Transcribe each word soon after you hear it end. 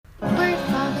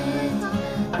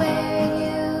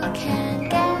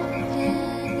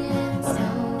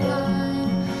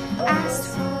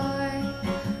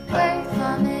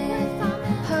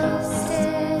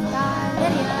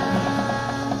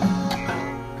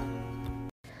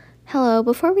Hello,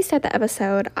 before we start the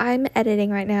episode, I'm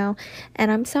editing right now, and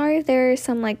I'm sorry if there are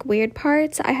some weird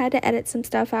parts. I had to edit some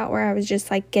stuff out where I was just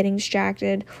getting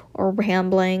distracted or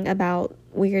rambling about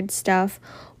weird stuff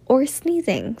or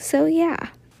sneezing. So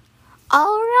yeah.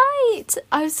 All right,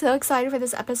 I'm so excited for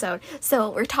this episode. So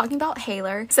we're talking about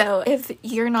haylor. So if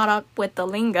you're not up with the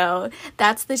lingo,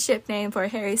 that's the ship name for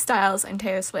Harry Styles and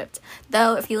Taylor Swift.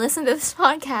 Though if you listen to this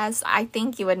podcast, I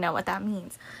think you would know what that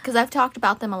means because I've talked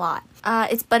about them a lot.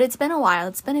 It's been a while.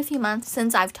 It's been a few months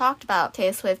since I've talked about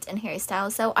Taylor Swift and Harry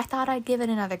Styles, so I thought I'd give it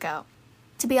another go.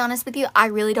 To be honest with you, I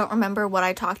really don't remember what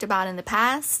I talked about in the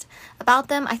past about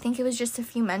them. I think it was just a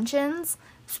few mentions,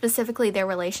 specifically their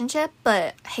relationship,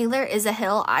 but haylor is a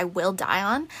hill I will die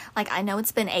on. I know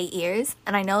it's been 8 years,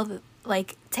 and I know that,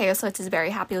 Taylor Swift is very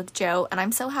happy with Joe, and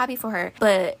I'm so happy for her.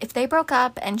 But if they broke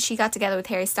up and she got together with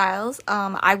Harry Styles,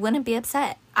 I wouldn't be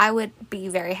upset. I would be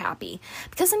very happy.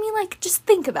 Because, just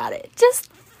think about it.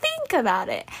 Think about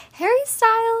it. Harry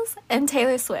Styles and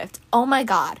Taylor Swift. Oh my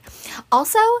god.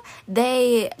 Also,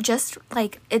 they just,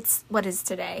 what is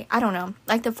today? I don't know.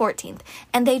 The 14th.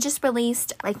 And they just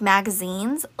released,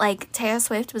 magazines. Taylor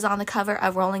Swift was on the cover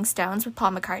of Rolling Stones with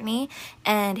Paul McCartney.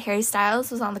 And Harry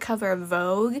Styles was on the cover of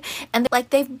Vogue. And,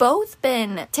 they've both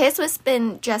been, Taylor Swift's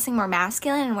been dressing more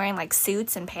masculine and wearing,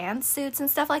 suits and pantsuits and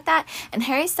stuff like that. And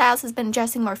Harry Styles has been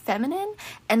dressing more feminine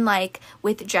and,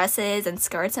 with dresses and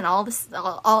skirts and all this,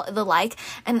 all the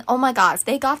and oh my god, if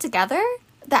they got together,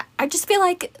 that I just feel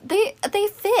like they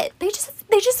fit. They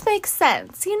just make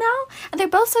sense, you know? And they're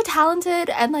both so talented,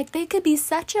 and they could be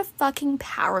such a fucking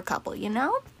power couple, you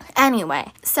know?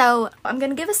 Anyway, so I'm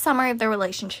gonna give a summary of their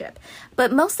relationship,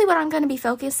 but mostly what I'm gonna be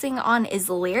focusing on is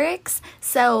lyrics.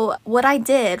 So what I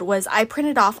did was I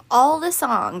printed off all the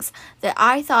songs that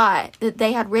I thought that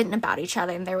they had written about each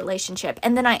other in their relationship,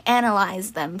 and then I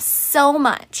analyzed them so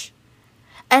much.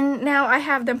 And now I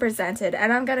have them presented,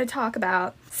 and I'm going to talk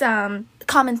about some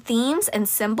common themes and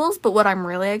symbols, but what I'm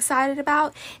really excited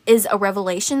about is a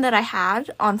revelation that I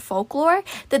had on folklore,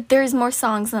 that there's more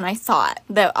songs than I thought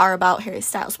that are about Harry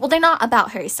Styles. Well, they're not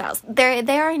about Harry Styles.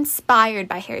 They are inspired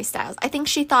by Harry Styles. I think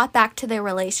she thought back to their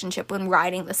relationship when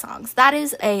writing the songs. That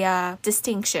is a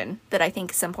distinction that I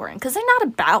think is important, because they're not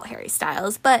about Harry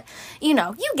Styles, but, you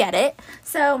get it.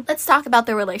 So let's talk about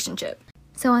their relationship.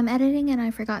 So I'm editing and I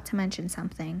forgot to mention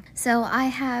something. So I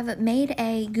have made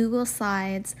a Google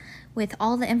Slides with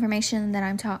all the information that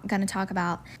I'm going to talk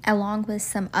about, along with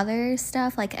some other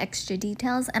stuff extra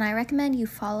details, and I recommend you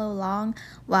follow along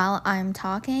while I'm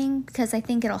talking because I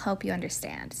think it'll help you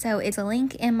understand. So it's a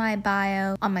link in my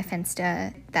bio on my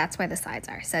Finsta. That's where the slides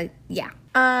are. So yeah.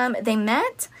 They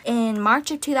met in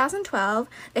March of 2012.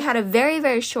 They had a very,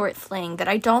 very short fling that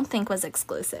I don't think was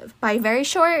exclusive. By very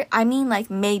short, I mean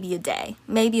maybe a day,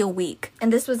 maybe a week.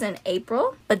 And this was in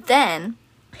April. But then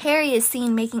Harry is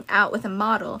seen making out with a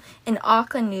model in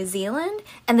Auckland, New Zealand,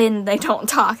 and then they don't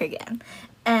talk again.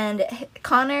 And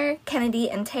Connor Kennedy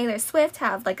and Taylor Swift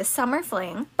have a summer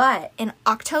fling, but in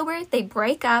October they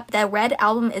break up. The Red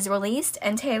album is released,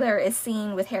 and Taylor is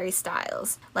seen with Harry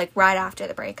Styles, right after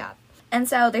the breakup. And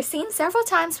so they're seen several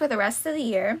times for the rest of the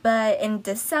year, but in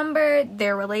December,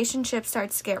 their relationship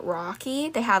starts to get rocky.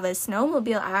 They have a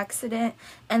snowmobile accident,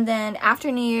 and then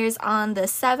after New Year's, on the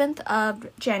 7th of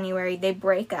January, they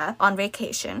break up on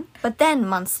vacation. But then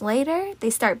months later, they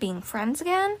start being friends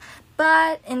again.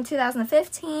 But in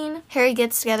 2015, Harry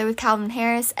gets together with Calvin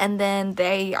Harris, and then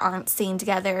they aren't seen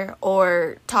together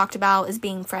or talked about as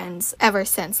being friends ever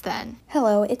since then.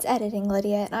 Hello, it's editing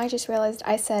Lydia, and I just realized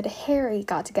I said Harry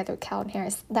got together with Calvin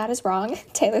Harris. That is wrong.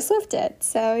 Taylor Swift did.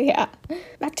 So yeah,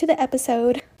 back to the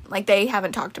episode. They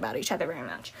haven't talked about each other very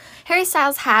much. Harry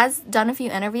Styles has done a few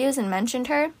interviews and mentioned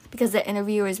her because the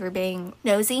interviewers were being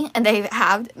nosy, and they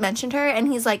have mentioned her,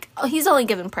 and he's only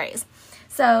given praise.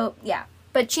 So yeah.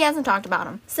 But she hasn't talked about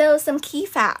him. So, some key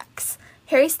facts.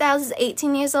 Harry Styles is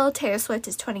 18 years old. Taylor Swift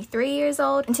is 23 years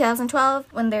old. In 2012,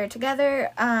 when they're together,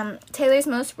 Taylor's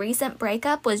most recent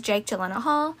breakup was Jake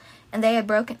Gyllenhaal, and they had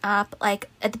broken up, at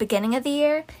the beginning of the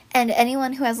year. And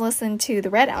anyone who has listened to the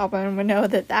Red album would know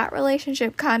that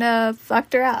relationship kind of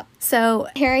fucked her up. So,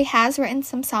 Harry has written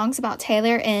some songs about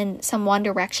Taylor in some One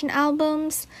Direction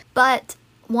albums, but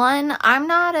I'm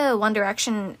not a One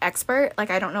Direction expert.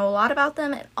 I don't know a lot about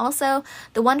them. And also,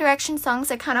 the One Direction songs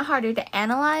are kind of harder to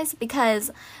analyze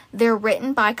because they're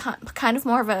written by kind of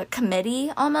more of a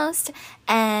committee almost.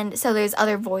 And so there's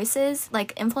other voices,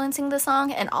 influencing the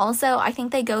song. And also, I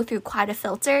think they go through quite a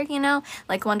filter,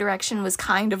 One Direction was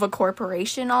kind of a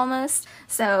corporation almost.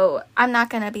 So I'm not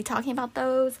going to be talking about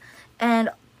those. And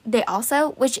they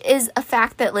also, which is a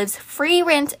fact that lives free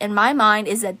rent in my mind,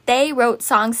 is that they wrote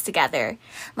songs together.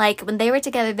 Like, when they were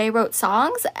together, they wrote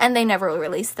songs and they never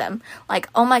released them. Like,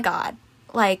 oh my god.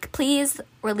 Like, please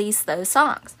release those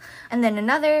songs. And then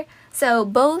another, so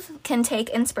both can take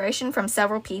inspiration from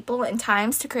several people and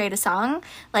times to create a song,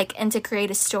 like, and to create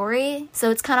a story.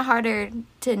 So it's kind of harder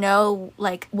to know,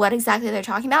 like, what exactly they're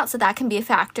talking about. So that can be a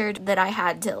factor that I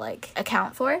had to, like,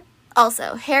 account for.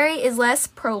 Also, Harry is less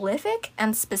prolific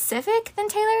and specific than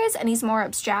Taylor is, and he's more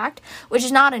abstract, which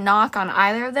is not a knock on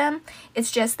either of them. It's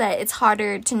just that it's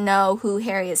harder to know who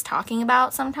Harry is talking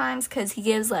about sometimes because he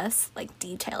gives less, like,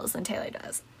 details than Taylor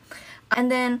does.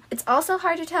 And then it's also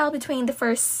hard to tell between the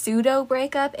first pseudo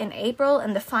breakup in April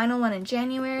and the final one in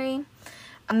January.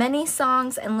 Many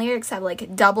songs and lyrics have,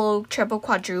 like, double, triple,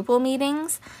 quadruple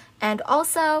meanings. And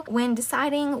also, when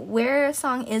deciding where a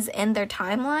song is in their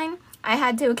timeline, I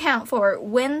had to account for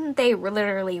when they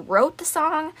literally wrote the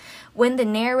song, when the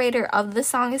narrator of the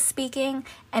song is speaking,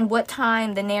 and what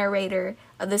time the narrator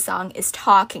of the song is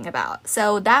talking about.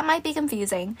 So that might be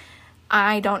confusing.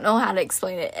 I don't know how to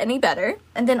explain it any better.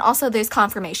 And then also there's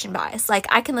confirmation bias. Like,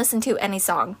 I can listen to any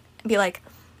song and be like,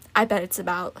 I bet it's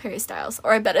about Harry Styles,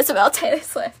 or I bet it's about Taylor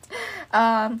Swift.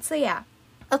 So yeah.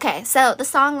 Okay, so the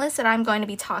song list that I'm going to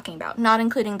be talking about, not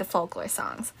including the folklore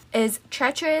songs, is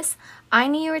Treacherous, I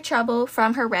Knew You Were Trouble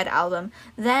from her Red album.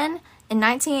 Then, in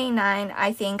 1989,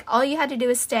 I think All You Had to Do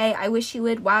Is Stay, I Wish You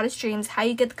Would, Wildest Dreams, How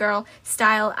You Get the Girl,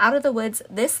 Style, Out of the Woods,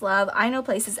 This Love, I Know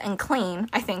Places, and Clean,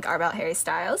 I think are about Harry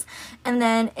Styles. And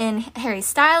then in Harry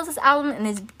Styles' album, in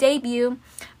his debut,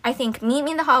 I think Meet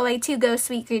Me in the Hallway, Two Ghosts,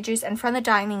 Sweet Creatures, and From the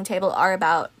Dining Table are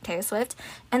about Taylor Swift.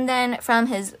 And then from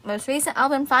his most recent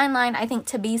album, Fine Line, I think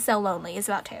To Be So Lonely is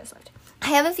about Taylor Swift. I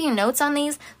have a few notes on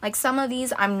these. Like, some of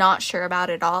these I'm not sure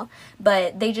about at all,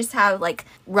 but they just have, like,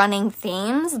 running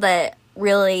themes that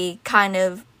really kind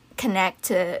of connect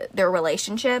to their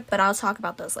relationship, but I'll talk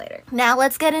about those later. Now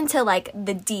let's get into, like,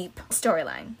 the deep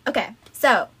storyline. Okay,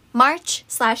 so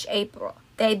March/April.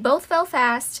 They both fell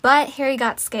fast, but Harry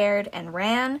got scared and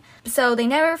ran, so they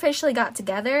never officially got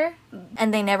together,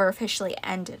 and they never officially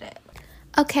ended it.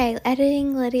 Okay,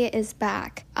 editing Lydia is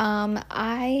back.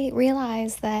 I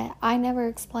realized that I never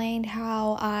explained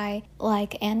how I,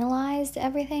 analyzed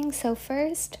everything. So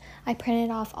first, I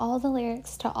printed off all the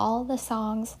lyrics to all the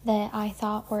songs that I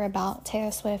thought were about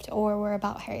Taylor Swift or were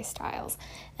about Harry Styles.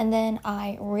 And then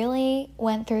I really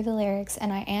went through the lyrics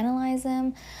and I analyzed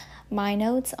them. My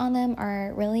notes on them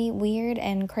are really weird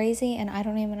and crazy, and I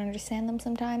don't even understand them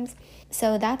sometimes.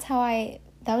 So that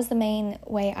was the main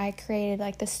way I created,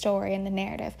 like, the story and the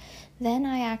narrative. Then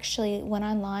I actually went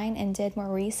online and did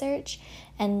more research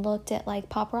and looked at, like,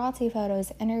 paparazzi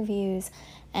photos, interviews,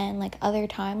 and, like, other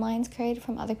timelines created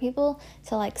from other people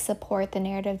to, like, support the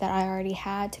narrative that I already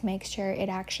had to make sure it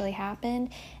actually happened.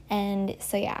 And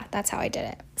so, yeah, that's how I did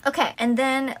it. Okay, and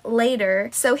then later,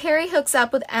 so Harry hooks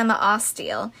up with Emma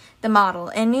Ostiel, the model,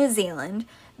 in New Zealand.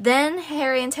 Then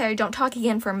Harry and Taylor don't talk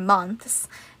again for months,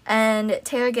 and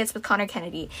Taylor gets with Connor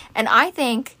Kennedy. And I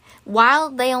think,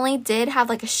 while they only did have,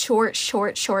 like, a short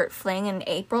fling in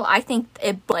April, I think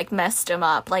it, like, messed him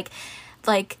up. Like,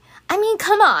 I mean,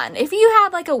 come on. If you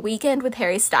had, like, a weekend with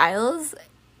Harry Styles,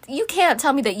 you can't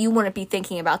tell me that you wouldn't be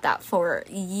thinking about that for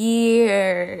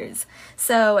years.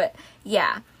 So,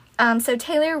 yeah. So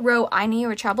Taylor wrote I Knew You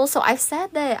Were Trouble. So I've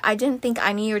said that I didn't think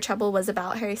I Knew You Were Trouble was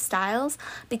about Harry Styles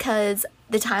because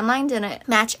the timeline didn't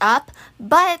match up,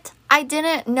 but I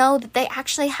didn't know that they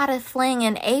actually had a fling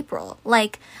in April.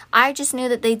 Like, I just knew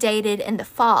that they dated in the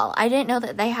fall. I didn't know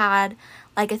that they had,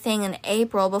 like, a thing in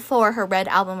April before her Red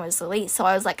album was released. So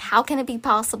I was like, how can it be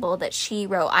possible that she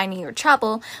wrote I Knew You Were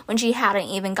Trouble when she hadn't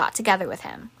even got together with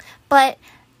him? But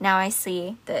now I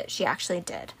see that she actually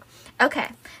did. Okay,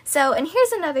 so, and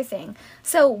here's another thing.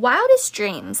 So, Wildest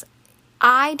Dreams,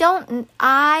 I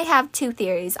have two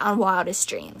theories on Wildest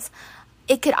Dreams.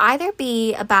 It could either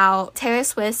be about Taylor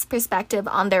Swift's perspective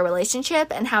on their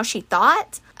relationship and how she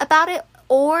thought about it,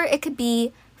 or it could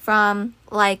be from,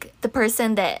 like, the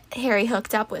person that Harry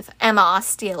hooked up with, Emma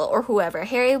Ostiel or whoever.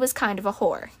 Harry was kind of a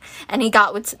whore, and he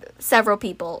got with several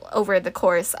people over the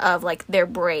course of, like, their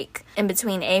break in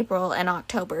between April and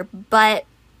October, but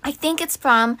I think it's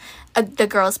from the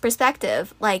girl's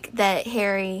perspective, like, that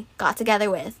Harry got together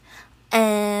with,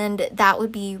 and that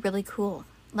would be really cool.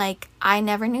 Like, I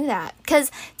never knew that, because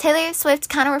Taylor Swift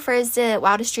kind of refers to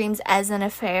Wildest Dreams as an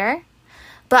affair,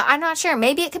 but I'm not sure.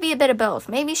 Maybe it could be a bit of both.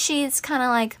 Maybe she's kind of,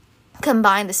 like,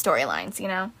 combined the storylines, you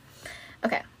know?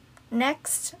 Okay,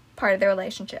 next part of the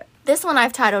relationship. This one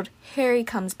I've titled Harry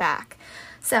Comes Back.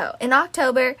 So, in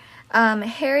October,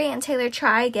 Harry and Taylor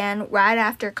try again right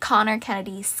after Connor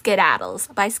Kennedy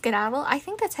skedaddles. By skedaddle, I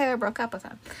think that Taylor broke up with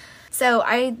him. So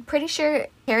I'm pretty sure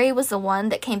Harry was the one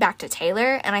that came back to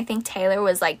Taylor, and I think Taylor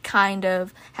was, like, kind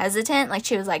of hesitant. Like,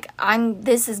 she was like,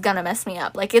 this is gonna mess me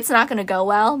up. Like, it's not gonna go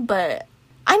well, but,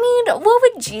 I mean, what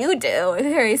would you do if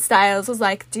Harry Styles was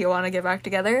like, do you want to get back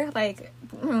together? Like,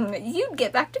 you'd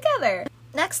get back together.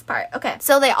 Next part. Okay,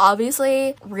 so they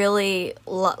obviously really,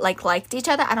 liked each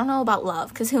other. I don't know about love,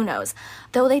 because who knows?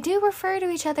 Though they do refer to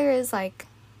each other as, like,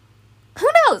 who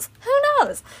knows?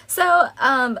 So,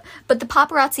 but the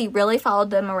paparazzi really followed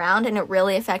them around, and it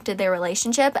really affected their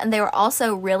relationship, and they were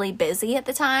also really busy at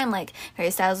the time. Like,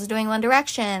 Harry Styles was doing One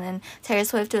Direction, and Taylor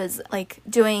Swift was, like,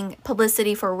 doing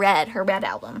publicity for Red, her Red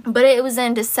album. But it was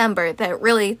in December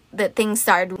that things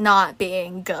started not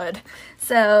being good.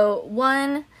 So,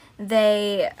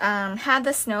 they had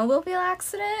the snowmobile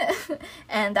accident,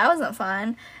 and that wasn't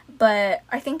fun. But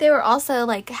I think they were also,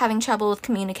 like, having trouble with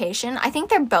communication. I think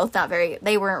they're both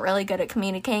they weren't really good at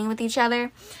communicating with each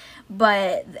other.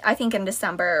 But I think in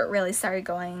December, it really started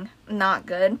going not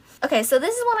good. Okay, so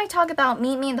this is when I talk about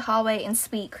Meet Me in the Hallway and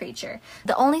Sweet Creature.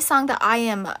 The only song that I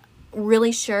am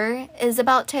really sure is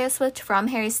about Taylor Swift from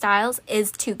Harry Styles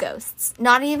is Two Ghosts.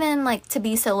 Not even, like, To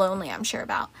Be So Lonely, I'm sure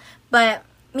about. But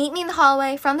Meet Me in the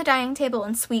Hallway, From the Dining Table,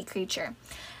 and Sweet Creature.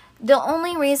 The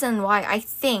only reason why I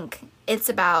think it's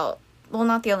about, well,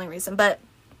 not the only reason, but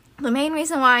the main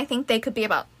reason why I think they could be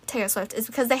about Taylor Swift is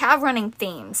because they have running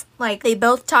themes. Like, they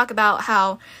both talk about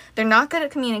how they're not good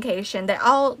at communication. They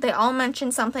all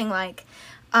mention something like,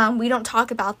 we don't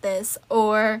talk about this,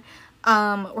 or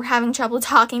we're having trouble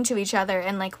talking to each other,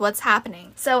 and, like, what's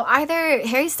happening. So either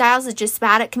Harry Styles is just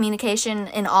bad at communication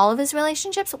in all of his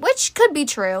relationships, which could be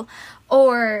true,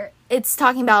 or it's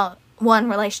talking about one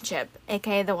relationship,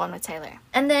 aka the one with Taylor.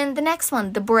 And then the next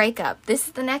one, the breakup. This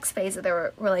is the next phase of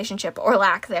their relationship, or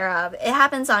lack thereof. It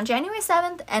happens on January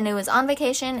 7th, and it was on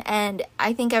vacation, and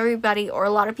I think everybody, or a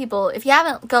lot of people, if you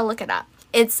haven't, go look it up.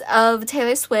 It's of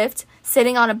Taylor Swift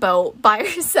sitting on a boat by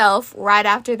herself right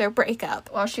after their breakup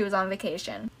while she was on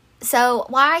vacation. So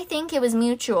why I think it was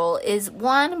mutual is,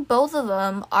 one, both of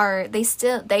them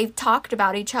they've talked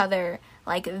about each other,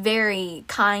 like, very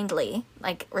kindly,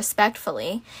 like,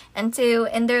 respectfully. And two,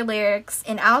 in their lyrics,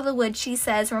 in Out of the Woods, she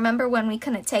says, remember when we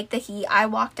couldn't take the heat, I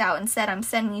walked out and said, I'm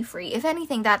setting you free. If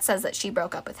anything, that says that she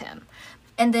broke up with him.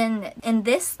 And then in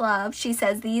This Love, she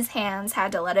says, these hands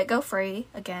had to let it go free,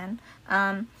 again.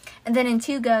 And then in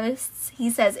Two Ghosts,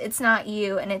 he says, it's not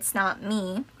you and it's not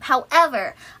me.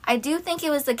 However, I do think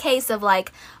it was the case of,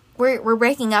 like, we're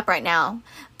breaking up right now,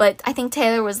 but I think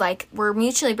Taylor was like, we're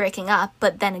mutually breaking up,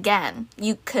 but then again,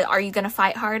 are you going to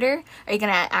fight harder? Are you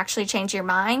going to actually change your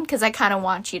mind? Because I kind of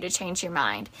want you to change your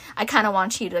mind. I kind of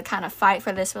want you to kind of fight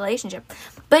for this relationship.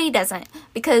 But he doesn't,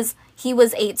 because he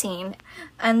was 18.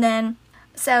 And then,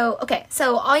 so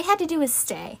all you had to do was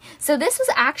stay. So this was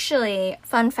actually,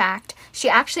 fun fact, she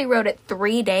actually wrote it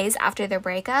 3 days after their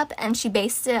breakup, and she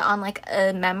based it on, like,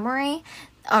 a memory.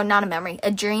 Oh, not a memory, a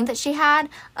dream that she had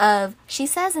of, she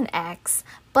says an ex,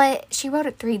 but she wrote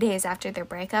it 3 days after their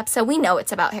breakup, so we know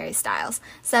it's about Harry Styles.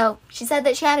 So she said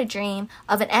that she had a dream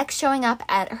of an ex showing up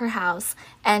at her house,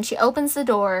 and she opens the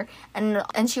door, and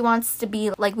she wants to be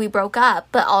like, we broke up,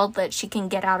 but all that she can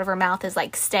get out of her mouth is,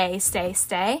 like, stay, stay,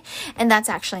 stay, and that's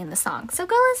actually in the song. So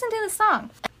go listen to the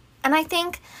song. And I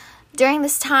think during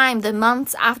this time, the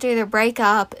months after their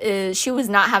breakup, she was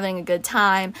not having a good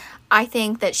time. I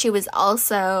think that she was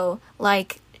also,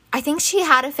 like, I think she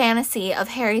had a fantasy of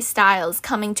Harry Styles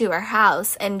coming to her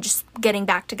house and just getting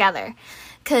back together.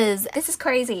 Because this is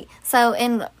crazy. So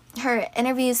in her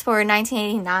interviews for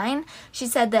 1989, she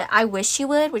said that I Wish You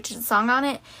Would, which is a song on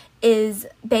it, is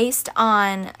based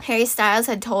on Harry Styles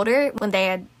had told her when they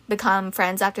had become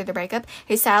friends after the breakup.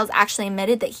 Harry Styles actually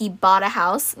admitted that he bought a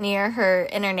house in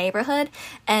her neighborhood,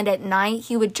 and at night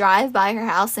he would drive by her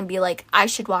house and be like, I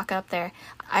should walk up there.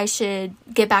 I should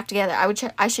get back together.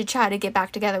 I should try to get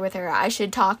back together with her. I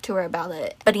should talk to her about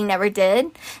it. But he never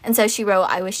did. And so she wrote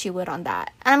I Wish You Would on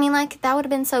that. And I mean, like, that would have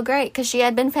been so great because she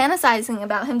had been fantasizing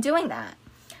about him doing that.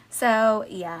 So,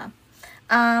 yeah.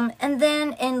 And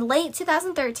then in late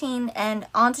 2013 and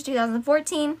on to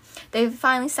 2014, they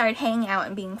finally started hanging out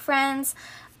and being friends.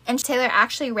 And Taylor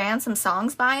actually ran some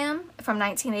songs by him from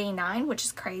 1989, which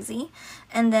is crazy.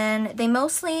 And then they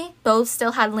mostly both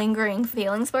still had lingering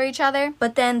feelings for each other.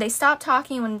 But then they stopped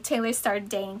talking when Taylor started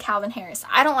dating Calvin Harris.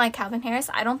 I don't like Calvin Harris.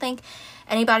 I don't think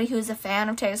anybody who's a fan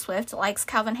of Taylor Swift likes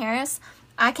Calvin Harris.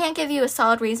 I can't give you a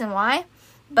solid reason why.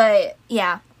 But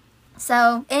yeah.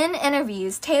 So, in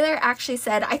interviews, Taylor actually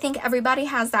said, I think everybody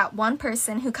has that one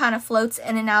person who kind of floats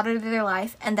in and out of their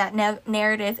life, and that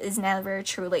narrative is never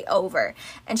truly over.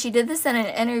 And she did this in an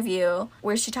interview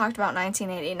where she talked about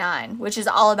 1989, which is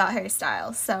all about Harry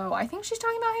Styles. So, I think she's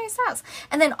talking about Harry Styles.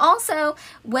 And then also,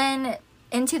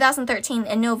 in 2013,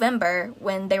 in November,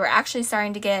 when they were actually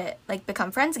starting to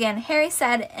become friends again, Harry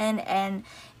said in an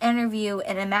interview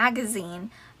in a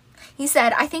magazine, he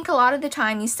said, I think a lot of the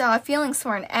time you still have feelings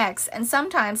for an ex, and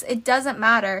sometimes it doesn't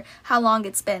matter how long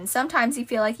it's been. Sometimes you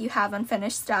feel like you have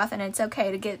unfinished stuff and it's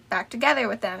okay to get back together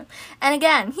with them. And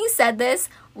again, he said this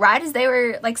right as they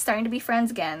were starting to be friends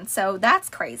again. So that's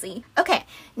crazy. Okay,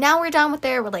 now we're done with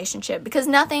their relationship because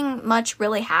nothing much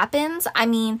really happens. I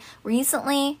mean,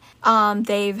 recently,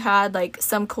 they've had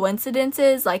some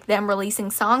coincidences, like them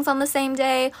releasing songs on the same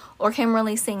day, or him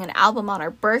releasing an album on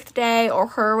her birthday, or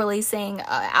her releasing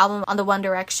an album on the One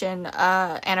Direction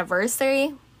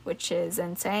anniversary, which is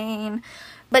insane.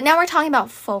 But now we're talking about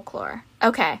Folklore.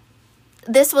 Okay.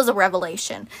 This was a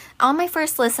revelation. On my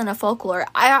first listen to Folklore,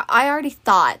 I already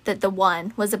thought that the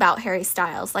one was about Harry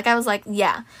Styles. I was like,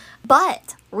 yeah.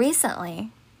 But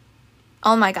recently,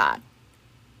 oh my god.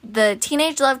 The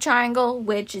Teenage Love Triangle,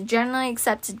 which is generally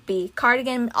accepted to be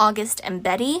Cardigan, August, and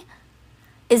Betty,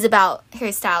 is about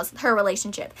Harry Styles, her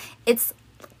relationship. It's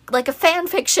like a fan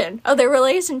fiction of their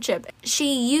relationship.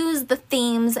 She used the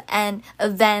themes and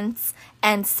events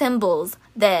and symbols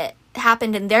that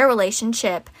happened in their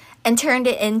relationship and turned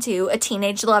it into a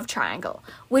teenage love triangle,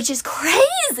 which is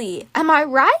crazy. Am I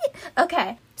right?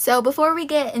 Okay. So before we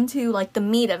get into the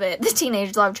meat of it, the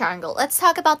teenage love triangle, let's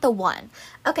talk about the one.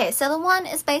 Okay, so the one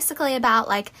is basically about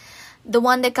the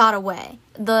one that got away.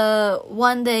 The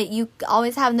one that you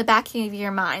always have in the back of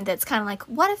your mind that's kind of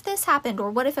what if this happened,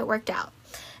 or what if it worked out?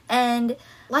 And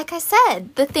like I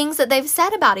said, the things that they've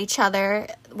said about each other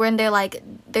when they're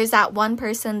there's that one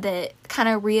person that kind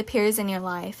of reappears in your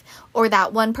life, or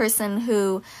that one person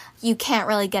who you can't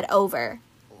really get over.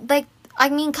 I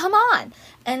mean, come on.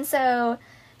 And so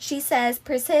she says,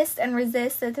 persist and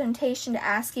resist the temptation to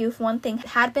ask you if one thing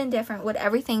had been different, would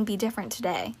everything be different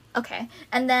today? Okay.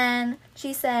 And then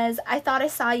she says, I thought I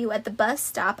saw you at the bus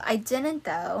stop. I didn't,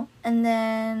 though. And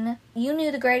then, you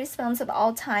knew the greatest films of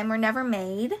all time were never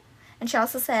made. And she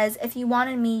also says, if you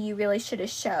wanted me, you really should have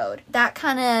showed. That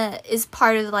kind of is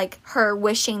part of her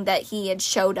wishing that he had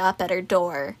showed up at her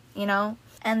door, you know?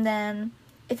 And then,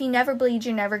 if you never bleed,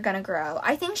 you're never gonna grow.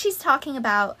 I think she's talking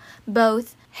about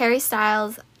both Harry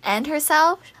Styles and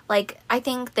herself. I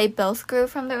think they both grew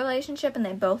from the relationship and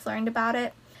they both learned about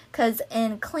it. Because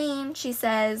in Clean, she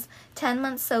says, 10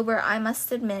 months sober, I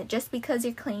must admit, just because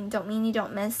you're clean, don't mean you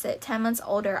don't miss it. 10 months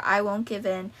older, I won't give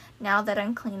in. Now that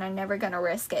I'm clean, I'm never going to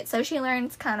risk it. So she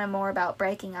learns kind of more about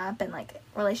breaking up and,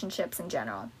 relationships in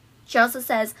general. She also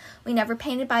says, we never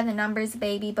painted by the numbers,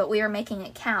 baby, but we are making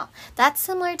it count. That's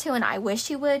similar to an I wish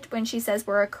you would when she says,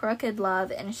 we're a crooked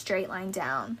love and a straight line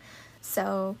down.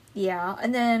 So, yeah.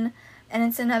 And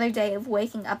it's another day of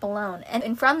waking up alone.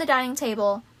 And from the dining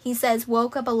table, he says,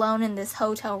 woke up alone in this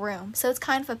hotel room. So it's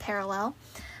kind of a parallel.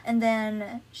 And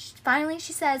then finally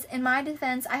she says, in my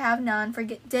defense, I have none for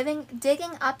digging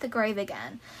up the grave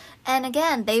again. And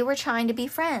again, they were trying to be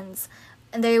friends.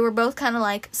 And they were both kind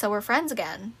of so we're friends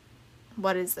again.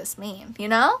 What does this mean? You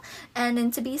know? And then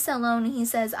to be so alone, he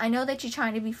says, I know that you're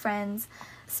trying to be friends.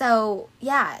 So,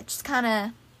 yeah, it just kind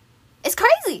of, it's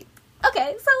crazy.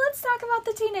 Okay, so let's talk about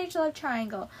the teenage love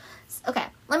triangle. Okay,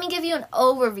 let me give you an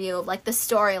overview of the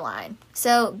storyline.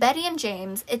 So Betty and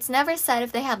James, it's never said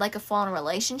if they had a full-on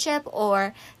relationship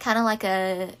or kind of like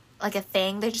a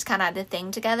thing. They just kind of had a thing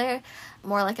together,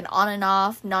 more an on and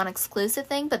off, non-exclusive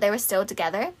thing, but they were still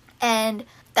together. And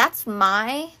that's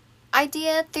my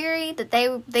theory that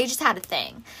they just had a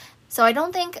thing. So I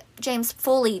don't think James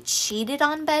fully cheated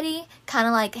on Betty, kind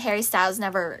of like Harry Styles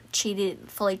never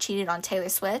fully cheated on Taylor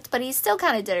Swift, but he still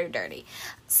kind of did her dirty.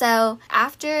 So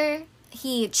after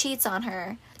he cheats on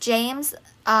her, James,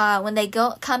 when they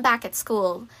come back at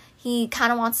school, he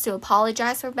kind of wants to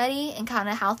apologize for Betty and kind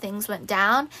of how things went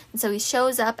down. And so he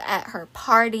shows up at her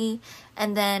party,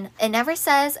 and then it never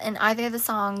says in either of the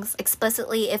songs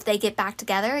explicitly if they get back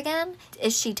together again,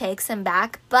 if she takes him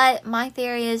back. But my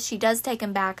theory is she does take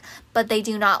him back, but they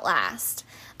do not last.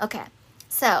 Okay,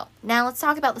 so now let's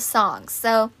talk about the songs.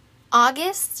 So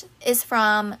August is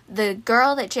from the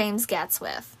girl that James gets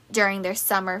with during their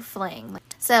summer fling.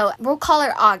 So we'll call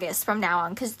her August from now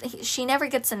on because she never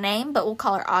gets a name, but we'll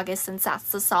call her August since that's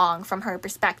the song from her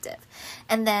perspective.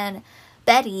 And then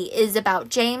Betty is about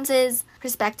James's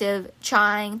perspective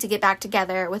trying to get back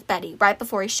together with Betty right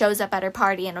before he shows up at her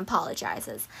party and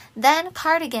apologizes. Then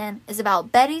Cardigan is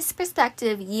about Betty's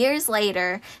perspective years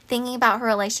later, thinking about her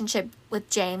relationship with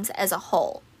James as a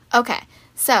whole. Okay,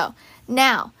 so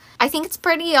now I think it's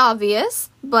pretty obvious,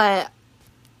 but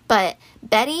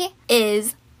Betty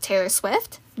is Taylor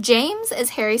Swift, James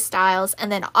is Harry Styles,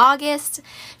 and then August,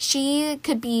 she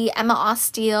could be Emma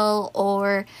Osteele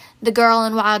or the girl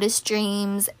in Wildest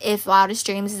Dreams, if Wildest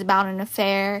Dreams is about an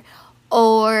affair,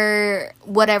 or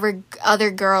whatever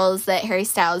other girls that Harry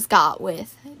Styles got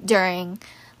with during,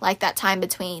 like, that time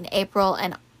between April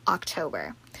and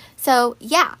October. So,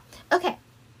 yeah. Okay.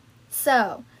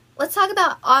 So, let's talk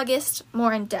about August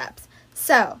more in depth.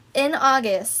 So, in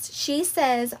August, she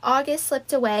says August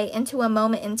slipped away into a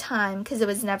moment in time because it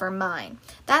was never mine.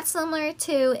 That's similar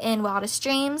to in Wildest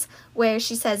Dreams, where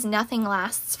she says nothing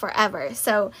lasts forever.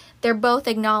 So, they're both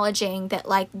acknowledging that,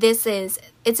 like,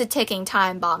 it's a ticking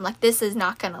time bomb. Like, this is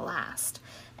not going to last.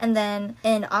 And then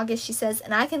in August, she says,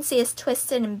 and I can see us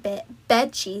twisted in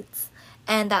bed sheets.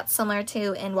 And that's similar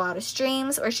to in Wildest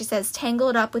Dreams, where she says,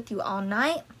 tangled up with you all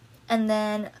night. And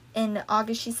then in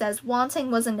August, she says,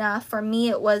 wanting was enough. For me,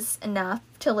 it was enough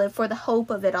to live for the hope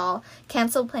of it all.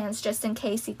 Canceled plans just in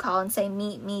case you call and say,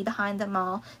 meet me behind them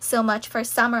all. So much for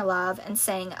summer love and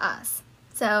saying us.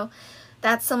 So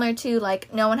that's similar to,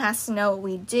 like, no one has to know what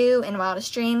we do in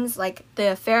Wildest Dreams, like the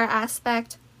affair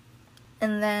aspect.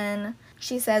 And then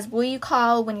she says, will you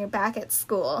call when you're back at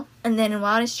school? And then in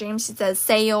Wildest Dreams, she says,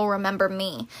 say you'll remember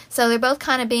me. So they're both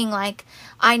kind of being like,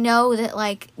 I know that,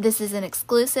 like, this isn't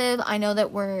exclusive. I know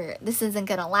that this isn't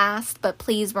going to last, but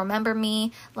please remember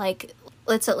me. Like,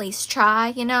 let's at least try,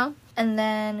 you know? And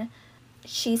then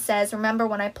she says, remember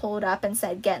when I pulled up and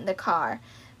said, get in the car?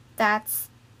 That's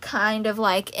kind of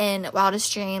like in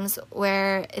Wildest Dreams,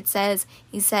 where it says,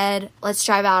 he said, let's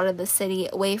drive out of the city,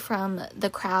 away from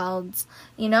the crowds,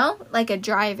 you know, like a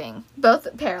driving,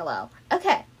 both parallel.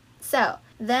 Okay, so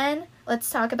then let's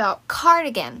talk about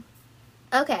Cardigan.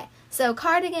 Okay, so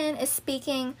Cardigan is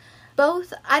speaking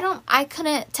both, I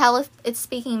couldn't tell if it's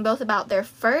speaking both about their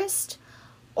first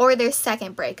or their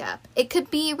second breakup. It could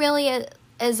be really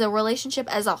as a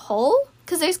relationship as a whole,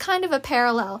 because there's kind of a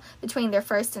parallel between their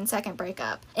first and second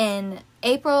breakup in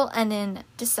April and in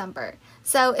December.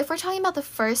 So if we're talking about the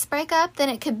first breakup, then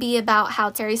it could be about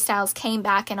how Harry Styles came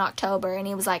back in October and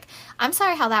he was like, I'm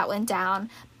sorry how that went down,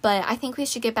 but I think we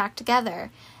should get back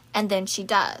together. And then she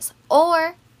does.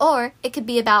 Or it could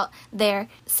be about their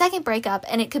second breakup,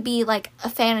 and it could be like a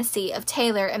fantasy of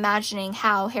Taylor imagining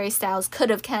how Harry Styles could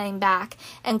have came back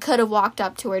and could have walked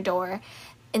up to her door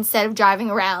instead of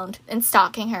driving around and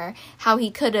stalking her, how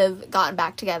he could have gotten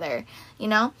back together, you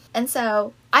know? And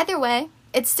so, either way,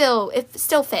 it still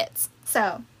fits.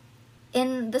 So,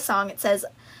 in the song, it says,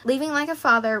 leaving like a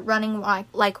father, running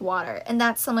like water. And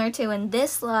that's similar to in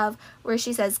This Love, where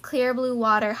she says, clear blue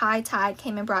water, high tide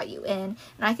came and brought you in.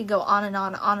 And I could go on and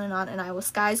on, on and on, and I will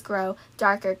skies grow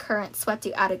darker, current swept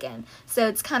you out again. So,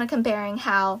 it's kind of comparing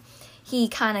how he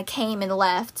kind of came and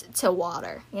left to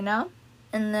water, you know?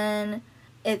 And then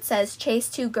it says, chase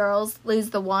two girls,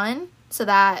 lose the one. So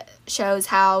that shows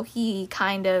how he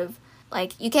kind of,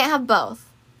 like, you can't have both.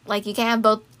 Like, you can't have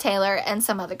both Taylor and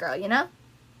some other girl, you know?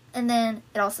 And then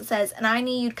it also says, and I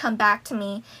knew you'd come back to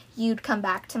me, you'd come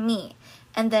back to me.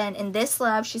 And then in This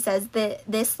Love, she says,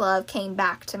 this love came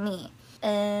back to me.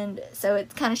 And so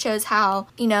it kind of shows how,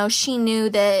 you know, she knew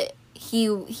that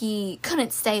he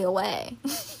couldn't stay away.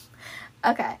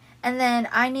 Okay. And then,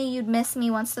 I knew you'd miss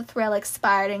me once the thrill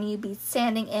expired and you'd be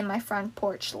standing in my front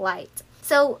porch light.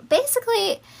 So,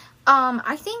 basically,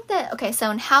 I think that, okay, so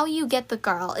in How You Get the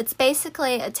Girl, it's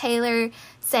basically a Taylor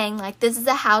saying, like, this is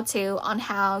a how-to on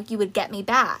how you would get me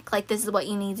back. Like, this is what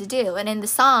you need to do. And in the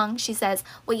song, she says,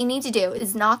 what you need to do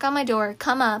is knock on my door,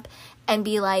 come up, and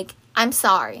be like, I'm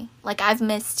sorry. Like, I've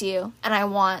missed you, and I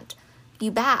want you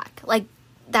back. Like,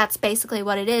 that's basically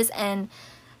what it is, and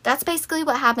that's basically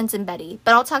what happens in Betty,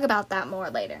 but I'll talk about that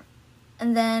more later.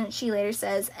 And then she later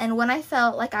says, and when I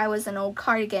felt like I was an old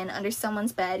cardigan under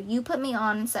someone's bed, you put me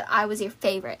on and said I was your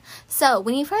favorite. So,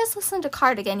 when you first listen to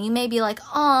Cardigan, you may be like,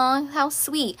 aw, how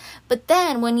sweet. But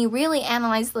then, when you really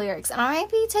analyze the lyrics, and I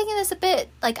might be taking this a bit,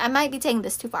 like, I might be taking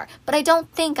this too far, but I don't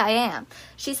think I am.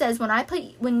 She says,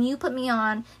 when you put me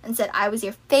on and said I was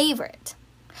your favorite,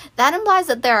 that implies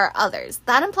that there are others.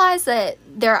 That implies that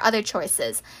there are other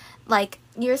choices. Like,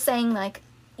 you're saying, like,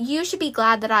 you should be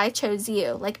glad that I chose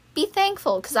you. Like, be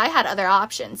thankful, because I had other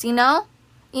options, you know?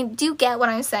 You do get what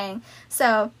I'm saying.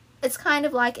 So, it's kind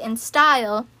of like in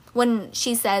style, when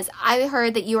she says, I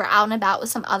heard that you were out and about with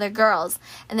some other girls.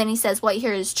 And then he says, what you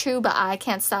hear is true, but I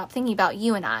can't stop thinking about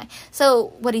you and I.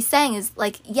 So what he's saying is,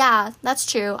 like, yeah, that's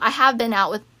true. I have been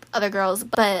out with other girls,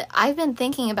 but I've been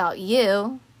thinking about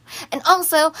you. And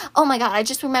also, oh my god, I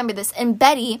just remember this. In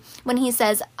Betty, when he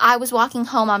says, I was walking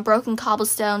home on broken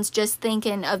cobblestones just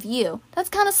thinking of you. That's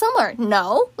kind of similar.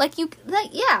 No?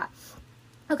 Yeah.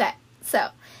 Okay, so,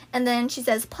 and then she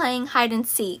says, playing hide and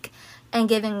seek and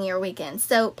giving me your weekend.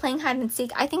 So, playing hide and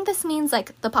seek, I think this means,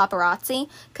 like, the paparazzi,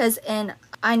 because in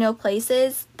I Know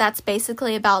Places, that's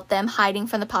basically about them hiding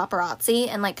from the paparazzi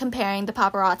and, like, comparing the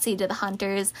paparazzi to the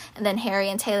hunters, and then Harry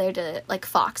and Taylor to, like,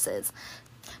 foxes.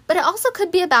 But it also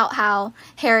could be about how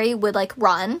Harry would, like,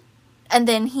 run, and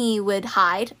then he would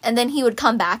hide, and then he would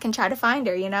come back and try to find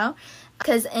her, you know?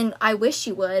 Because in I Wish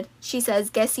You Would, she says,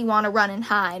 guess you want to run and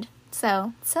hide.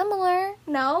 So, similar,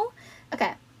 no?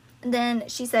 Okay. And then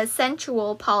she says,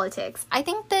 sensual politics. I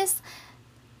think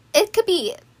it could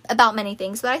be about many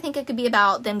things, but I think it could be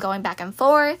about them going back and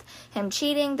forth, him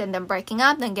cheating, then them breaking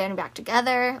up, then getting back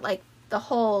together, like, the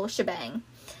whole shebang.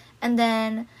 And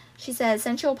then she says,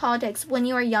 sensual politics, when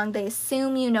you are young, they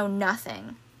assume you know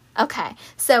nothing. Okay,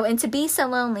 so in To Be So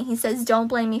Lonely, he says, don't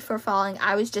blame me for falling,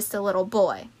 I was just a little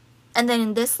boy. And then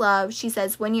in This Love, she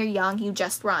says, when you're young, you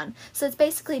just run. So it's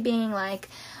basically being like,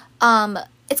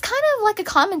 it's kind of like a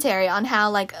commentary on how,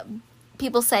 like,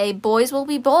 people say boys will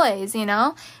be boys, you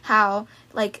know? How,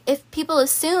 like, if people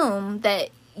assume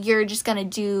that you're just gonna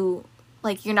do,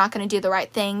 like, you're not gonna do the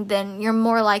right thing, then you're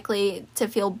more likely to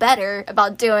feel better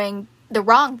about doing the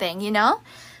wrong thing, you know?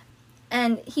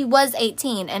 And he was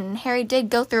 18, and Harry did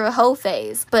go through a hoe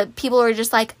phase, but people were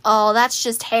just like, oh, that's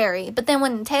just Harry. But then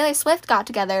when Taylor Swift got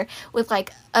together with,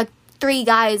 like, 3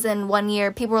 guys in 1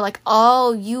 year, people were like,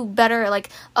 oh, you better, like,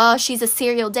 oh, she's a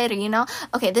serial dater, you know?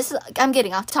 Okay, I'm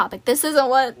getting off topic. This isn't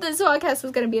what this podcast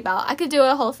was going to be about. I could do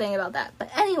a whole thing about that.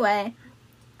 But anyway,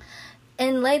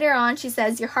 and later on, she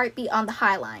says, your heartbeat on the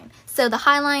High Line. So the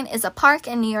High Line is a park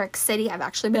in New York City. I've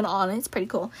actually been on it. It's pretty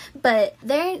cool. But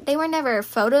they were never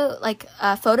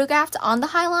photographed on the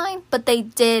High Line, but they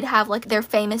did have, like, their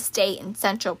famous date in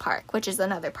Central Park, which is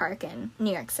another park in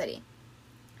New York City.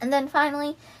 And then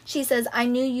finally, she says, I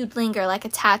knew you'd linger like a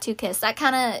tattoo kiss. That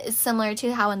kind of is similar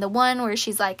to how in the one where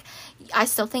she's like, I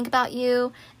still think about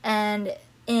you. And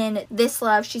in This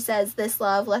Love, she says, this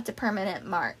love left a permanent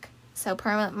mark. So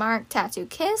permanent mark, tattoo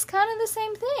kiss, kind of the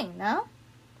same thing, no?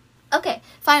 Okay,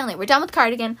 finally, we're done with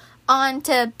Cardigan. On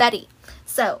to Betty.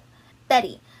 So,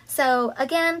 Betty. So,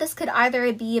 again, this could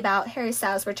either be about Harry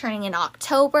Styles returning in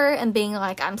October and being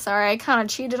like, I'm sorry, I kind of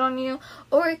cheated on you.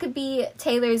 Or it could be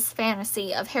Taylor's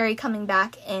fantasy of Harry coming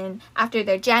back in after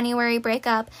their January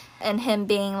breakup and him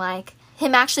being like,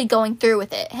 him actually going through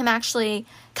with it. Him actually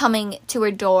coming to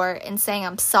her door and saying,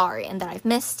 I'm sorry and that I've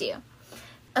missed you.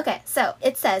 Okay, so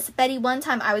it says, Betty, one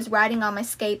time I was riding on my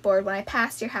skateboard when I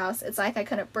passed your house. It's like I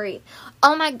couldn't breathe.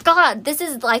 Oh my god, this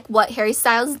is like what Harry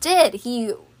Styles did.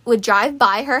 He would drive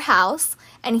by her house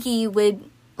and he would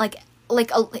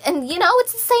and you know,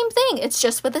 it's the same thing. It's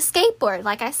just with a skateboard.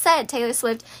 Like I said, Taylor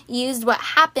Swift used what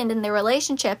happened in their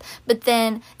relationship, but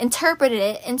then interpreted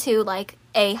it into like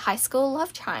a high school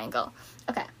love triangle.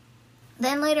 Okay.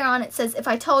 Then later on it says, if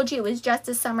I told you it was just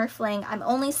a summer fling, I'm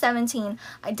only 17,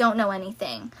 I don't know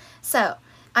anything. So,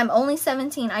 I'm only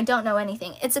 17, I don't know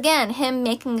anything. It's again him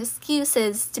making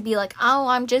excuses to be like, oh,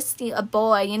 I'm just a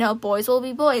boy, you know, boys will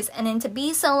be boys. And then To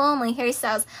Be So Lonely, Harry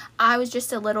Styles, I was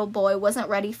just a little boy, wasn't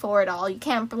ready for it all. You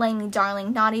can't blame me,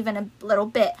 darling, not even a little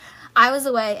bit. I was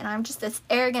away, and I'm just this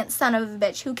arrogant son of a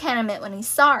bitch who can't admit when he's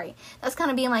sorry. That's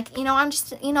kind of being like, I'm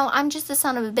just a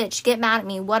son of a bitch. Get mad at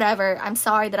me, whatever. I'm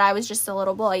sorry that I was just a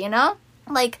little boy, you know?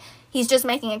 Like, he's just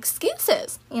making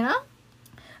excuses, you know?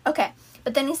 Okay,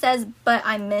 but then he says, but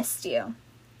I missed you.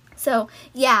 So,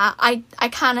 yeah, I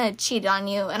kind of cheated on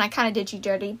you, and I kind of did you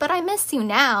dirty, but I miss you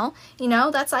now, you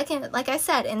know? That's like I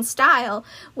said, in Style,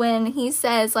 when he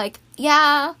says, like,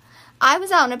 yeah, I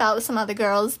was out and about with some other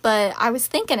girls, but I was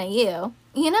thinking of you.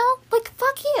 You know? Like,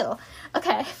 fuck you.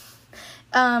 Okay.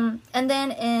 And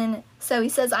then so he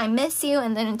says, I miss you,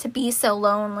 and then in To Be So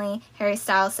Lonely, Harry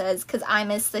Styles says, because I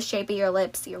miss the shape of your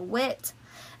lips, your wit.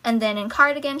 And then in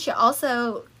Cardigan, she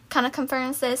also kind of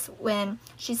confirms this when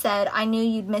she said, I knew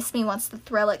you'd miss me once the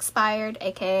thrill expired,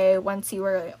 aka once you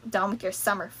were done with your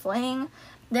summer fling.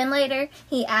 Then later,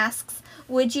 he asks,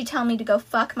 would you tell me to go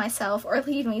fuck myself or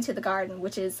lead me to the garden,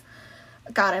 which is,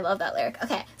 God, I love that lyric.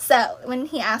 Okay, so when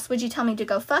he asks, would you tell me to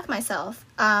go fuck myself,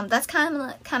 that's kind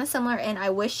of similar in I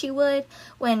Wish You Would,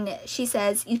 when she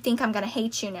says, you think I'm gonna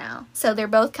hate you now. So they're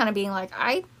both kind of being like,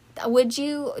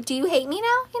 do you hate me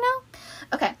now, you know?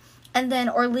 Okay, And then,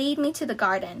 or lead me to the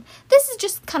garden. This is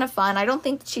just kind of fun. I don't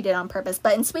think she did on purpose.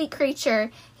 But in Sweet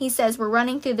Creature, he says, we're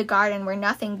running through the garden where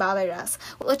nothing bothered us.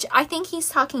 Which I think he's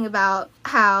talking about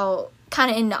how kind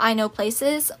of in I Know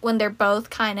Places, when they're both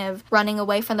kind of running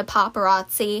away from the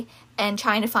paparazzi and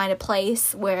trying to find a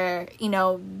place where, you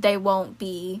know, they won't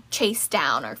be chased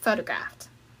down or photographed.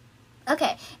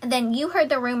 Okay, and then you heard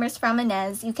the rumors from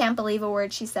Inez. You can't believe a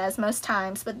word she says most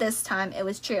times, but this time it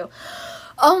was true.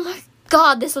 Oh my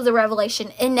God, this was a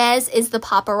revelation. Inez is the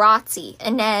paparazzi.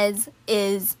 Inez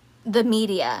is the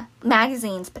media,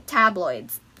 magazines,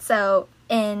 tabloids. So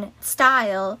in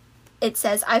Style, it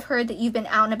says, I've heard that you've been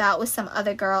out and about with some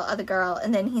other girl,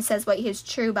 and then he says what is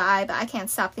true, but I can't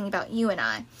stop thinking about you and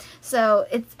I. So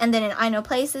it's, and then in I Know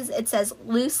Places, it says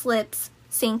loose lips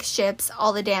sink ships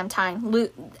all the damn time.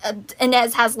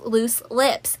 Inez has loose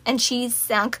lips, and she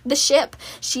sunk the ship.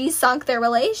 She sunk their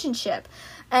relationship.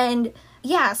 And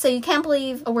yeah, so you can't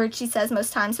believe a word she says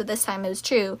most times, but this time it was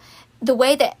true. The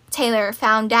way that Taylor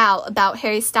found out about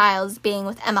Harry Styles being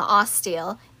with Emma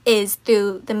Ostiel is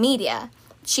through the media.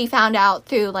 She found out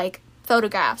through, like,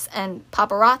 photographs and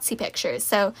paparazzi pictures.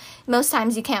 So most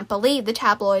times you can't believe the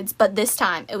tabloids, but this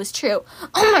time it was true.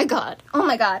 Oh my God.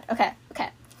 Okay.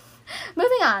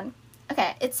 Moving on.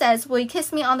 Okay, it says, will you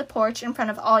kiss me on the porch in front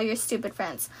of all your stupid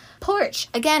friends? Porch.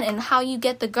 Again, in How You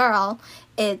Get the Girl,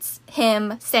 it's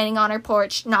him standing on her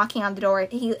porch, knocking on the door.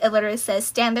 It literally says,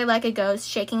 stand there like a ghost,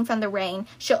 shaking from the rain.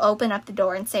 She'll open up the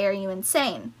door and say, are you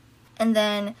insane? And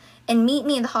then, and Meet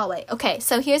Me in the Hallway. Okay,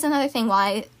 so here's another thing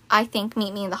why I think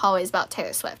Meet Me in the Hallway is about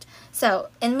Taylor Swift. So,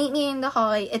 in Meet Me in the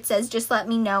Hallway, it says, just let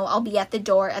me know, I'll be at the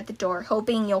door,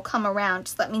 hoping you'll come around.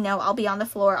 Just let me know, I'll be on the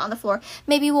floor.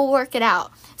 Maybe we'll work it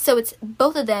out. So, it's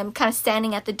both of them kind of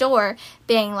standing at the door,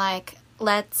 being like,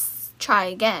 let's try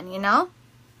again, you know?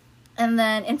 And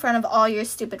then, in front of all your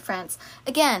stupid friends.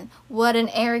 Again, what an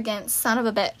arrogant son of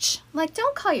a bitch. Like,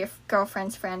 don't call your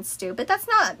girlfriend's friends stupid. That's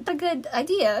not a good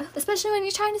idea, especially when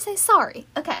you're trying to say sorry.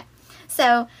 Okay,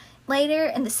 so later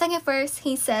in the second verse,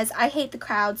 he says, I hate the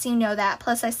crowds, you know that,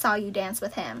 plus I saw you dance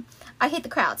with him. I hate the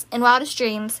crowds. In Wildest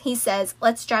Dreams, he says,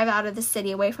 let's drive out of the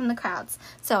city away from the crowds.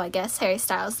 So I guess Harry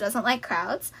Styles doesn't like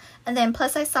crowds. And then,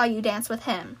 plus I saw you dance with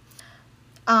him.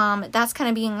 That's kind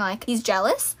of being like, he's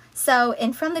jealous. So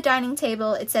in From the Dining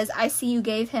Table, it says, I see you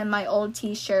gave him my old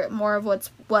t-shirt, more of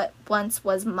what once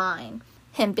was mine.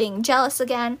 Him being jealous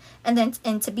again. And then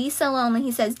in To Be So Lonely,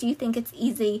 he says, do you think it's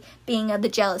easy being of the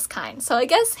jealous kind? So I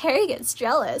guess Harry gets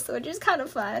jealous, which is kind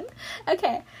of fun.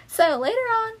 Okay, so later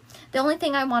on, the only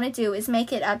thing I want to do is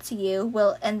make it up to you.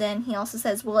 And then he also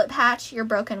says, will it patch your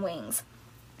broken wings?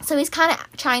 So he's kind of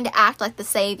trying to act like the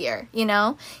savior, you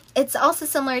know? It's also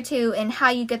similar to in How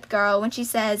You Get the Girl, when she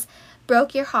says,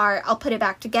 broke your heart, I'll put it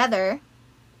back together.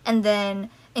 And then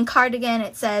in Cardigan,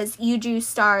 it says, you drew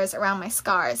stars around my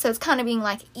scars. So it's kind of being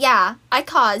like, yeah, I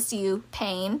caused you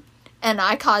pain and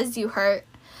I caused you hurt,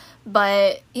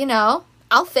 but, you know,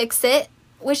 I'll fix it,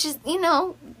 which is, you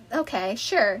know, okay,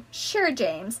 sure,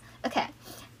 James. Okay.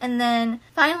 And then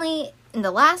finally, in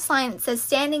the last line, it says,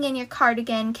 standing in your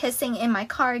cardigan, kissing in my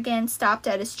car again, stopped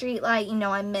at a streetlight, you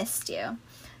know I missed you.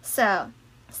 So,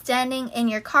 standing in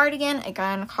your cardigan,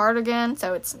 again, cardigan,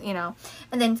 so it's, you know,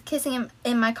 and then kissing him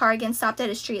in my cardigan, stopped at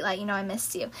a streetlight, you know I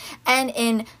missed you. And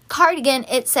in Cardigan,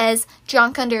 it says,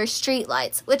 drunk under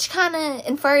streetlights, which kind of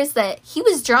infers that he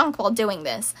was drunk while doing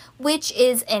this, which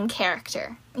is in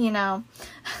character, you know.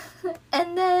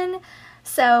 And then,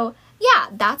 so, yeah,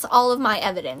 that's all of my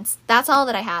evidence. That's all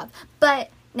that I have. But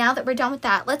now that we're done with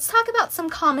that, let's talk about some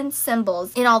common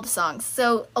symbols in all the songs.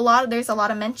 So there's a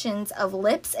lot of mentions of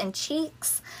lips and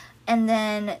cheeks, and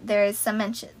then there's some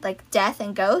mention like death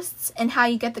and ghosts. And How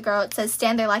You Get the Girl, it says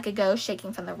stand there like a ghost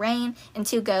shaking from the rain, and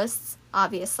two ghosts,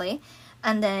 obviously.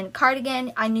 And then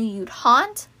Cardigan, I knew you'd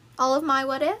haunt all of my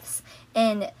what ifs.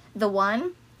 In The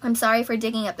One, I'm sorry for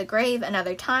digging up the grave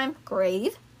another time,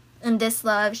 grave. In This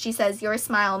Love, she says, your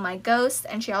smile, my ghost.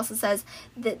 And she also says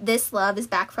that this love is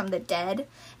back from the dead.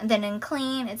 And then in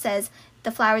Clean, it says,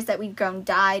 the flowers that we've grown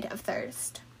died of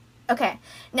thirst. Okay,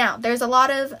 now, there's a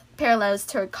lot of parallels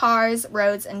to cars,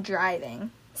 roads, and driving.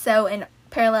 So in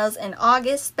parallels in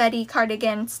August, Betty,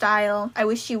 Cardigan, Style, I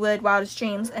Wish You Would, Wildest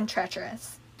Dreams, and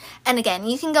Treacherous. And again,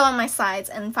 you can go on my slides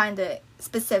and find the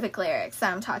specific lyrics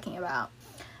that I'm talking about.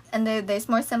 And there's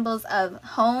more symbols of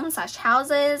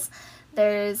home/houses.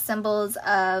 There's symbols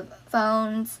of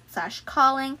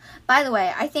phones/calling. By the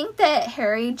way, I think that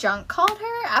Harry junk called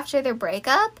her after their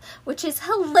breakup, which is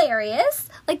hilarious.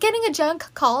 Like, getting a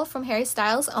junk call from Harry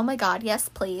Styles, oh my god, yes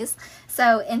please.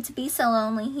 So in To Be So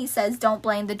Lonely, he says, don't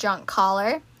blame the junk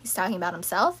caller. He's talking about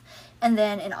himself. And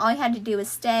then in All You Had to Do Was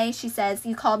Stay, she says,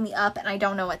 you called me up and I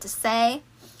don't know what to say.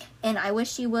 And I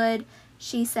Wish You Would,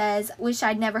 she says, wish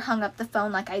I'd never hung up the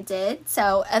phone like I did.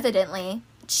 So evidently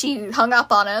she hung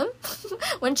up on him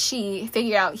when she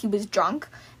figured out he was drunk.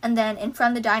 And then in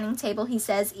From the Dining Table, he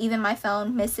says, even my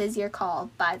phone misses your call,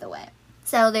 by the way.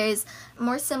 So there's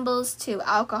more symbols to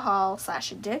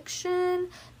alcohol/addiction.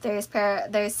 There's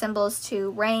symbols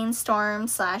to rain, storm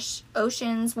 /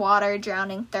 oceans, water,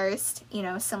 drowning, thirst,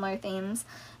 similar themes.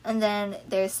 And then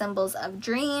there's symbols of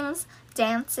dreams,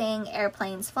 dancing,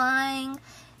 airplanes flying,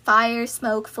 fire,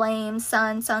 smoke, flames,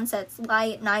 sun, sunsets,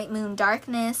 light, night, moon,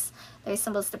 darkness. There's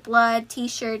symbols to blood,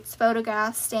 t-shirts,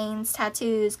 photographs, stains,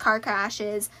 tattoos, car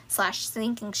crashes /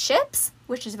 sinking ships,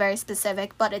 which is very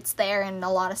specific, but it's there in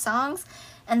a lot of songs.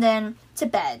 And then to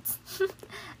beds.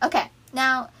 Okay,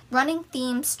 now running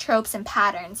themes, tropes, and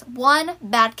patterns. 1,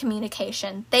 bad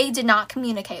communication. They did not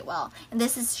communicate well, and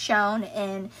this is shown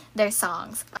in their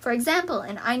songs. For example,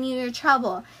 in I Knew Your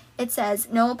Trouble, it says,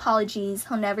 no apologies,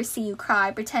 he'll never see you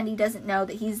cry, pretend he doesn't know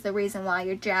that he's the reason why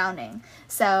you're drowning.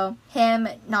 So, him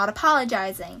not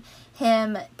apologizing,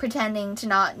 him pretending to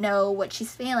not know what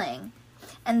she's feeling.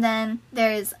 And then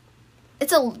there's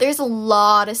a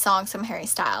lot of songs from Harry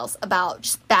Styles about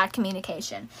just bad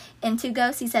communication. In Two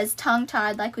Ghosts, he says,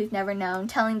 tongue-tied like we've never known,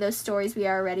 telling those stories we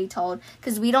already told,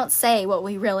 because we don't say what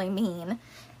we really mean.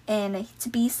 And To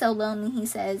Be So Lonely, he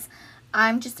says,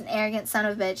 I'm just an arrogant son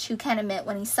of a bitch who can't admit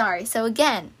when he's sorry. So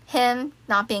again, him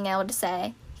not being able to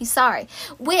say he's sorry.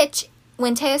 Which,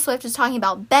 when Taylor Swift is talking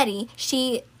about Betty,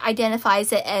 she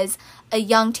identifies it as a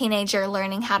young teenager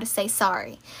learning how to say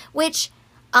sorry. Which,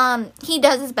 he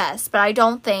does his best, but I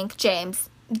don't think James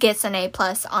gets an A+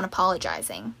 on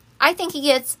apologizing. I think he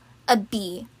gets a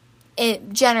B. A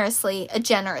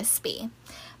generous B.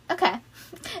 Okay.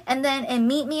 And then in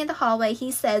Meet Me in the Hallway,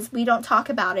 he says, we don't talk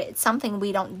about it. It's something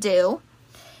we don't do.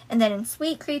 And then in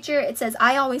Sweet Creature, it says,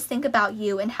 I always think about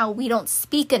you and how we don't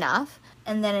speak enough.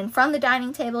 And then in From the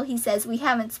Dining Table, he says, we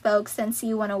haven't spoke since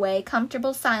you went away.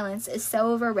 Comfortable silence is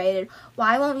so overrated.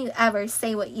 Why won't you ever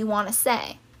say what you want to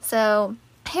say? So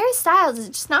Harry Styles is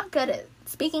just not good at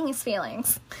speaking his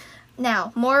feelings.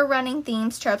 Now, more running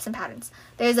themes, tropes, and patterns.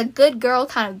 There's a good girl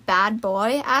kind of bad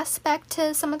boy aspect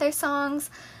to some of their songs.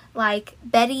 Like,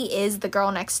 Betty is the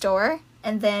girl next door,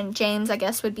 and then James, I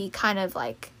guess, would be kind of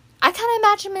like, I kind of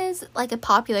imagine him as like a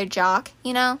popular jock,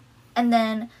 And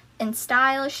then in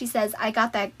Style, she says, I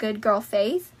got that good girl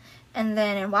faith. And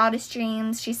then in Wildest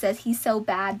Dreams, she says, he's so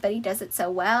bad, but he does it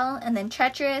so well. And then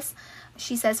Treacherous,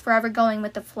 she says, forever going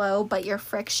with the flow, but your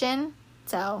friction.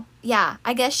 So, yeah,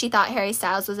 I guess she thought Harry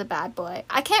Styles was a bad boy.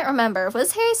 I can't remember.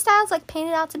 Was Harry Styles,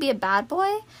 painted out to be a bad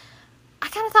boy? I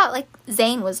kind of thought,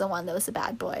 Zayn was the one that was a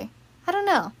bad boy. I don't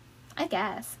know. I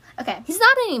guess. Okay, he's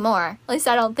not anymore. At least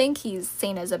I don't think he's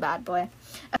seen as a bad boy.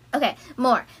 Okay,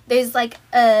 more. There's,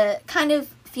 a kind of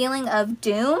feeling of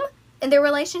doom in their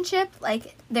relationship.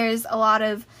 There's a lot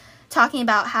of talking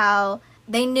about how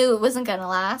they knew it wasn't going to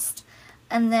last.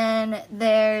 And then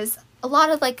there's a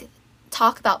lot of,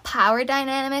 talk about power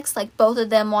dynamics, both of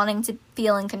them wanting to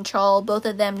feel in control, both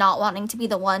of them not wanting to be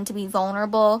the one to be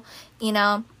vulnerable,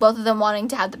 both of them wanting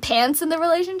to have the pants in the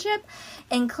relationship.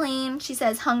 In Clean, she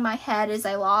says, hung my head as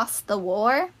I lost the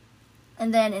war.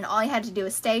 And then in All You Had to Do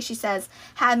Was Stay, she says,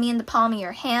 had me in the palm of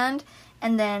your hand.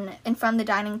 And then in From the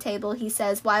Dining Table, he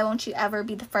says, why won't you ever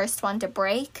be the first one to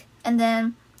break? And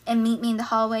then in Meet Me in the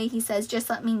Hallway, he says, just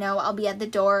let me know, I'll be at the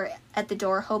door,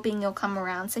 hoping you'll come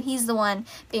around. So he's the one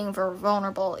being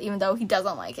vulnerable, even though he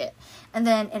doesn't like it. And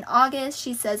then in August,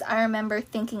 she says, I remember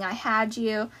thinking I had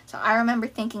you. So I remember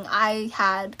thinking I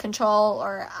had control,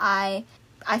 or I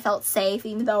felt safe,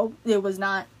 even though it was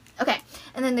not. Okay,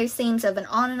 and then there's themes of an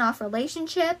on and off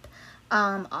relationship,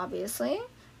 obviously.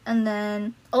 And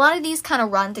then a lot of these kind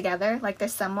of run together, they're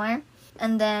similar.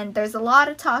 And then there's a lot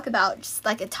of talk about just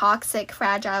a toxic,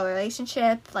 fragile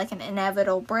relationship, an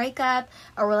inevitable breakup,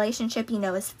 a relationship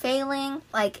is failing.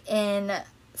 In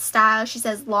Style, she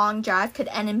says long drive could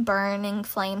end in burning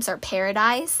flames or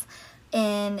paradise.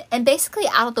 And basically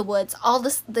Out of the Woods,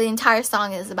 the entire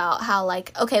song is about how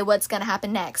okay, what's gonna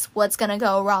happen next? What's gonna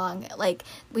go wrong?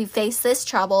 We face this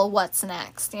trouble, what's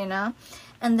next, And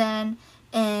then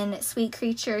in Sweet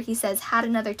Creature, he says, had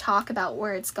another talk about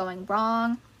where it's going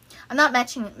wrong. I'm not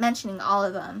mentioning all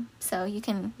of them, so you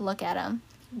can look at them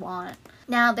if you want.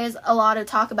 Now, there's a lot of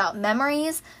talk about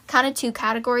memories, kind of two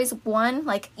categories. One,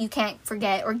 you can't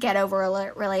forget or get over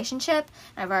a relationship.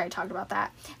 I've already talked about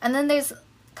that. And then there's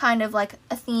kind of like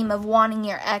a theme of wanting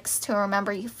your ex to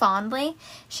remember you fondly.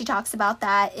 She talks about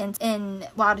that in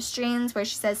Wildest Dreams, where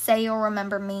she says, say you'll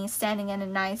remember me standing in a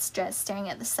nice dress staring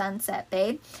at the sunset,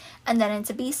 babe. And then in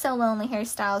To Be So Lonely, Harry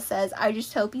Styles says, I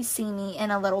just hope you see me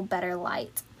in a little better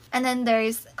light. And then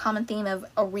there's a common theme of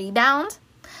a rebound.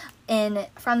 In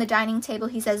From the Dining Table,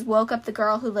 he says, woke up the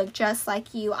girl who looked just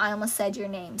like you, I almost said your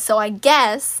name. So I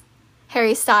guess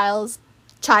Harry Styles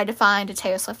tried to find a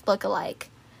Taylor Swift lookalike,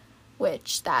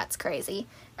 which that's crazy.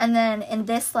 And then in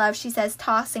This Love, she says,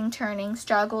 tossing, turning,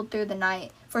 struggled through the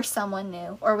night for someone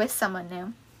new, or with someone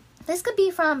new. This could be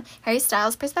from Harry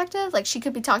Styles' perspective. Like, she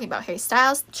could be talking about Harry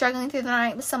Styles struggling through the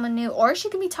night with someone new, or she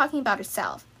could be talking about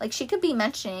herself. Like, she could be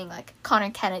mentioning, like, Connor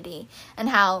Kennedy and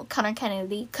how Connor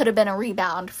Kennedy could have been a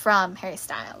rebound from Harry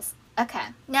Styles. Okay,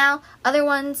 now, other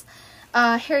ones.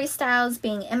 Harry Styles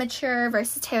being immature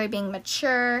versus Taylor being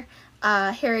mature.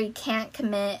 Harry can't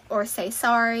commit or say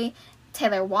sorry.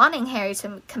 Taylor wanting Harry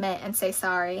to commit and say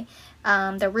sorry.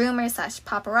 The rumors /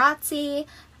 paparazzi.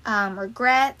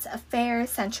 Regret, affairs,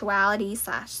 sensuality /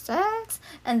 sex,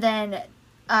 and then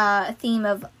a theme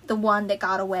of the one that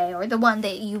got away, or the one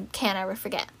that you can't ever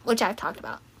forget, which I've talked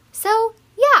about. So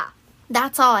yeah,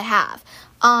 that's all I have.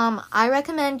 I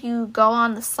recommend you go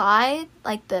on the slide,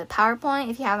 like the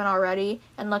PowerPoint, if you haven't already,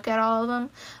 and look at all of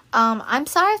them. I'm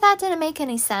sorry if that didn't make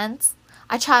any sense.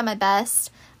 I tried my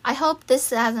best. I hope this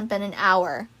hasn't been an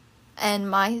hour,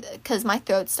 and because my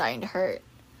throat's starting to hurt.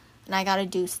 And I gotta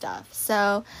do stuff.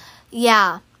 So,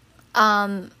 yeah.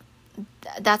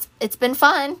 It's been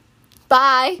fun.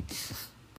 Bye.